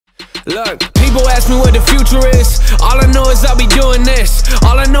Look, people ask me what the future is. All I know is I'll be doing this.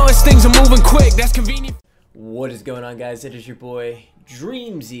 All I know is things are moving quick. That's convenient. What is going on, guys? It is your boy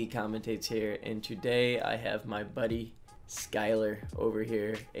DreamZ Commentates here, and today I have my buddy Skyler over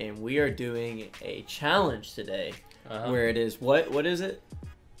here, and we are doing a challenge today where it is what is it?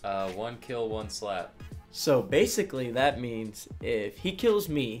 1 kill, 1 slap. So basically that means if he kills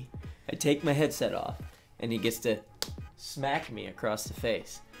me, I take my headset off and he gets to smack me across the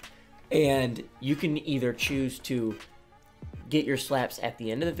face. And you can either choose to get your slaps at the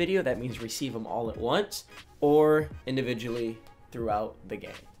end of the video, that means receive them all at once, or individually throughout the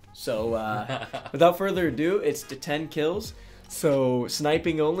game. So without further ado, it's to 10 kills. So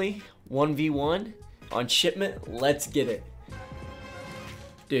sniping only, 1v1 on shipment. Let's get it.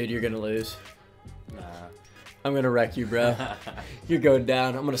 Dude, you're gonna lose. Nah. I'm gonna wreck you, bro. You're going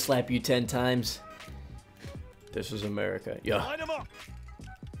down. I'm gonna slap you 10 times. This is America. Yeah.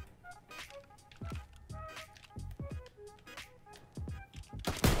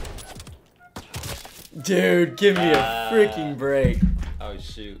 Dude, give me a freaking break. Oh,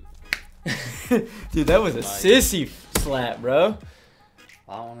 shoot. Dude, that was a sissy slap, bro.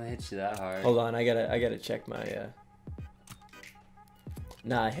 I don't want to hit you that hard. Hold on, I gotta check my,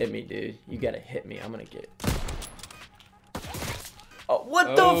 Nah, hit me, dude. You gotta hit me. I'm gonna get... Oh,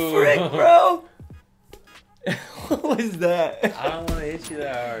 what the frick, bro? What was that? I don't want to hit you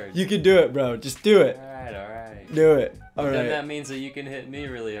that hard. You can do it, bro. Just do it. Alright, alright. Do it. Alright. Then that means that you can hit me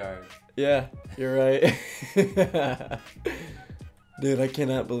really hard. Yeah, you're right. Dude, I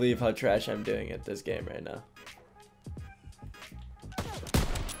cannot believe how trash I'm doing at this game right now.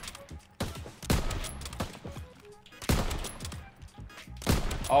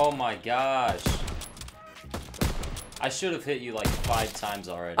 Oh my gosh. I should have hit you like 5 times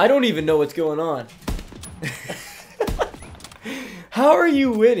already. I don't even know what's going on. How are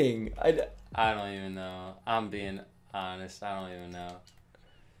you winning? I don't even know. I'm being honest. I don't even know.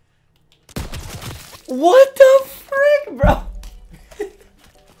 What the frick, bro?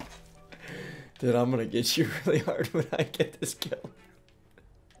 Dude, I'm gonna get you really hard when I get this kill.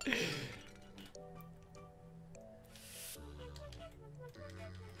 Where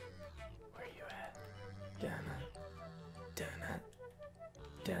you at?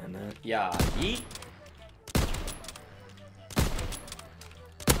 Down it. Yeah, yeet.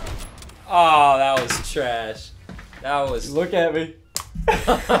 Oh, that was trash. That was... Look at me.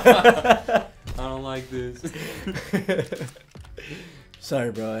 I don't like this. Sorry,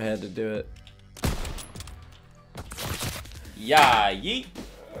 bro. I had to do it. Yeah, yeet.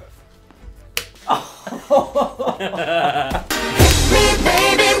 Hit me,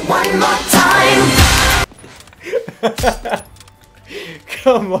 baby, one more time.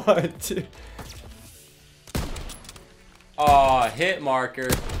 Come on, dude. Oh, hit marker.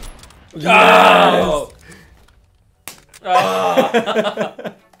 Yes! Oh!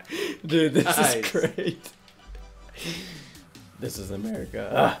 Oh! Dude, this Nice. is great. This is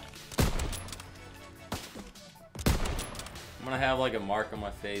America. I'm gonna have like a mark on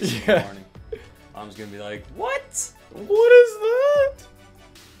my face in Yeah. the morning. Mom's gonna be like, what? What is that?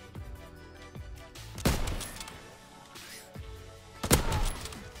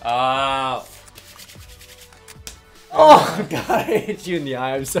 Ah. Oh, God, I hit you in the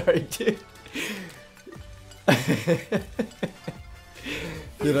eye. I'm sorry, dude.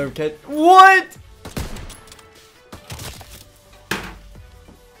 Dude, I'm catch. What?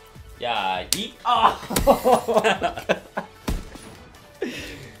 Yeah, yeet. Oh.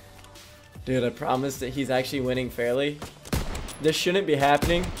 Dude, I promise that he's actually winning fairly. This shouldn't be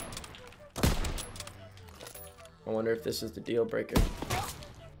happening. I wonder if this is the deal breaker.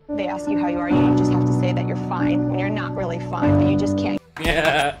 They ask you how you are, you just have to say that you're fine when you're not really fine, but you just can't.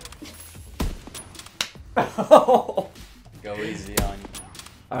 Yeah. Go easy on you.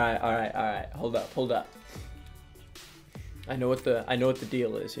 Alright. Hold up. I know what the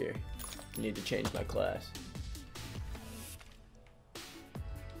deal is here. I need to change my class.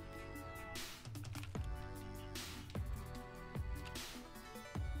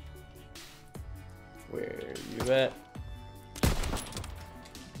 Where you at?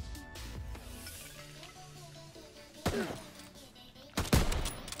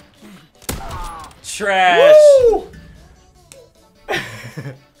 Trash. Woo!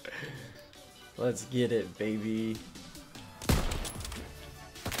 Let's get it, baby.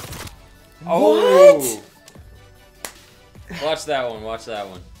 Oh. What? Watch that one. Watch that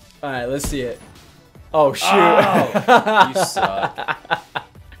one. Alright, let's see it. Oh, shoot. Oh, you suck.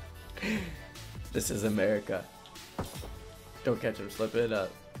 This is America. Don't catch him slipping it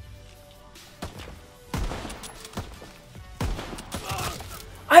up.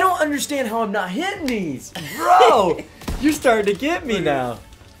 understand how I'm not hitting these. Bro, you're starting to get me now.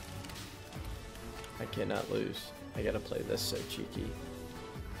 I cannot lose. I gotta play this so cheeky.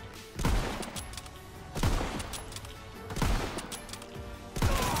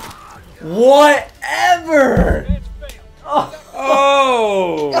 Whatever!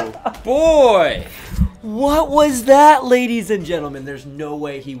 Oh, boy! What was that, ladies and gentlemen? There's no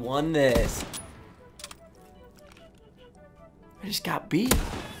way he won this. I just got beat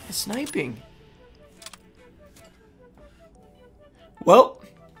at sniping. Well,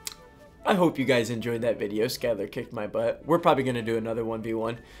 I hope you guys enjoyed that video. Skylar kicked my butt. We're probably going to do another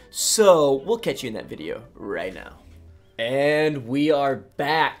 1v1. So, we'll catch you in that video right now. And we are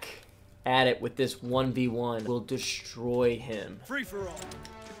back at it with this 1v1. We'll destroy him. Free for all.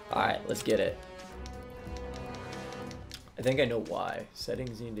 Alright, let's get it. I think I know why.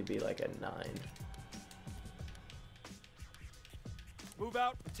 Settings need to be like a 9. Move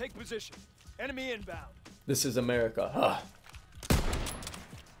out and take position. Enemy inbound. This is America. Huh.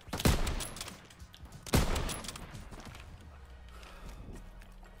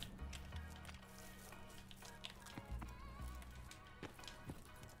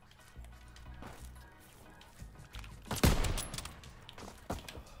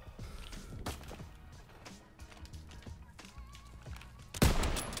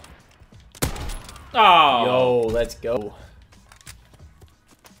 Oh, Yo, let's go.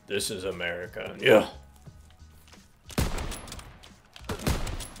 This is America. Yeah.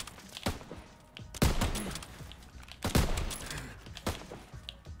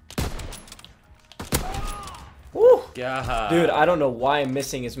 Woo. God. Dude, I don't know why I'm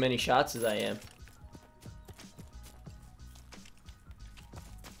missing as many shots as I am.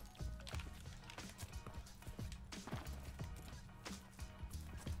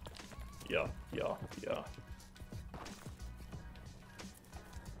 Yeah.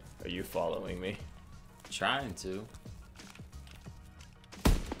 Are you following me? Trying to.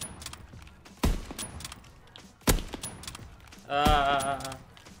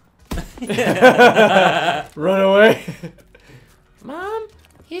 Run away. Mom,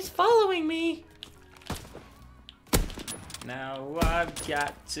 he's following me. Now I've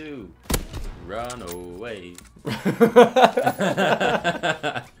got to run away.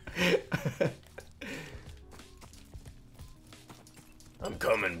 I'm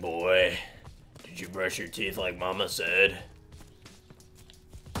coming, boy. Did you brush your teeth like Mama said?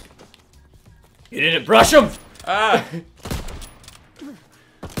 You didn't brush them? Ah!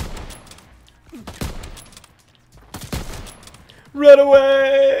 Run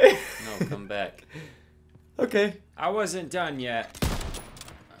away! No, come back. Okay. I wasn't done yet.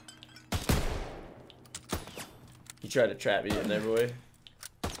 You tried to trap me in there, boy.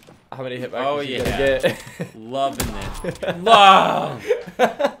 How many hitboxes Oh, you yeah. gonna get? Loving it. Love!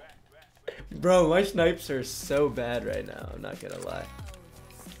 Bro, my snipes are so bad right now. I'm not gonna lie.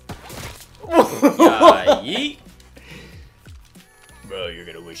 Yeah, yeet. Bro, you're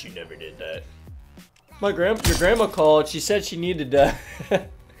gonna wish you never did that. Your grandma called. She said she needed to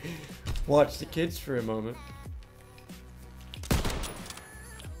watch the kids for a moment.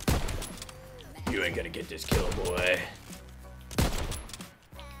 You ain't gonna get this kill, boy.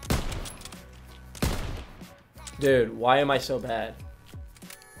 Dude, why am I so bad?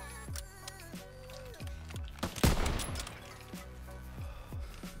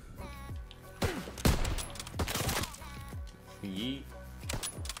 Yeet.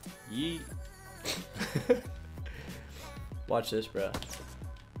 Yeet. Watch this, bro.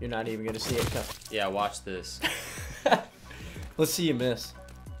 You're not even gonna see it come. Yeah, watch this. Let's see you miss.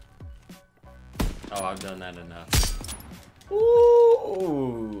 Oh, I've done that enough.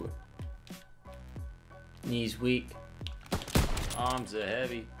 Ooh. Knees weak. Arms are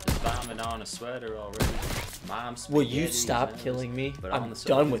heavy. Just vomit on a sweater already. Mom's Will you spaghetti's stop endless, killing me? but I'm on the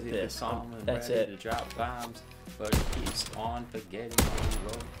done surface with it this. is calm and That's ready it. to drop bombs, but it keeps on forgetting when you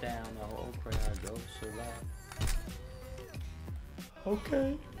roll down. The whole crowd goes so loud.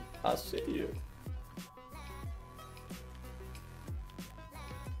 Okay. I'll see you.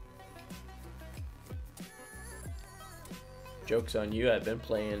 Joke's on you, I've been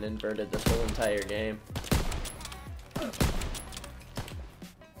playing inverted this whole entire game.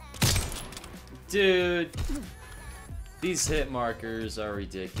 Dude, these hit markers are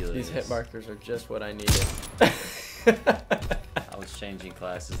ridiculous. These hit markers are just what I needed. I was changing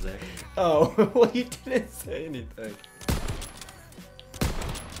classes there. Oh, well you didn't say anything.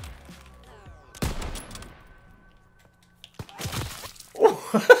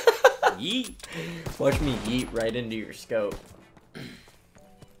 Yeet. Watch me yeet right into your scope.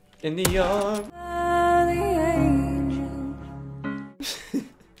 In the arm.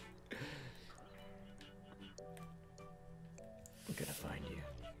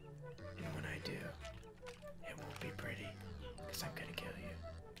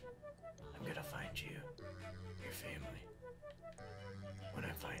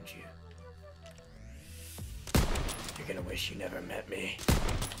 find you. You're gonna wish you never met me.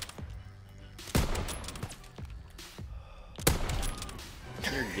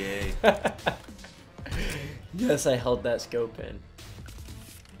 You're gay. Yes, I held that scope in.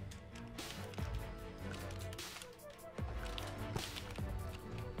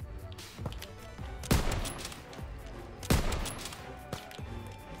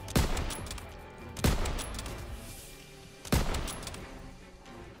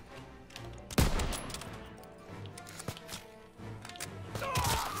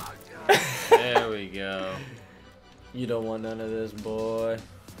 There we go. You don't want none of this, boy.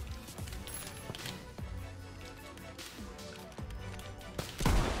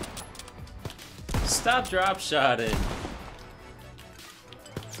 Stop drop shotting.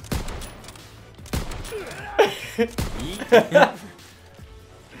 Yeet.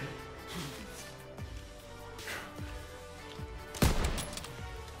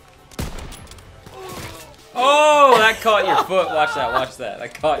 Oh, that caught your foot. Watch that, watch that.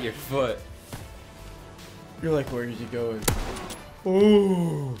 That caught your foot. You're like, where is he going?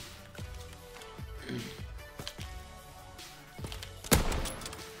 Ooh.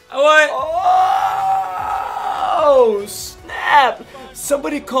 What? Oh, snap!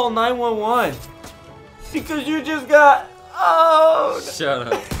 Somebody call 911. Because you just got... Oh!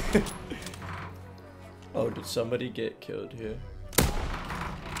 Shut up. Oh, did somebody get killed here?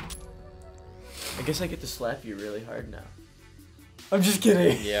 I guess I get to slap you really hard now. I'm just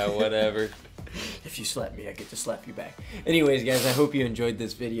kidding. Yeah, whatever. If you slap me, I get to slap you back. Anyways, guys, I hope you enjoyed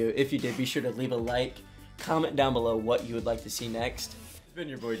this video. If you did, be sure to leave a like. Comment down below what you would like to see next. It's been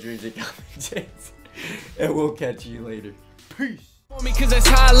your boy Dreamzy Commentates. And we'll catch you later. Peace. Me cause that's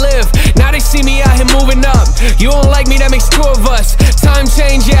how I live. Now they see me out here moving up. You don't like me, that makes two of us. Time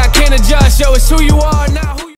change, yeah, I can't adjust. Yo, it's who you are now.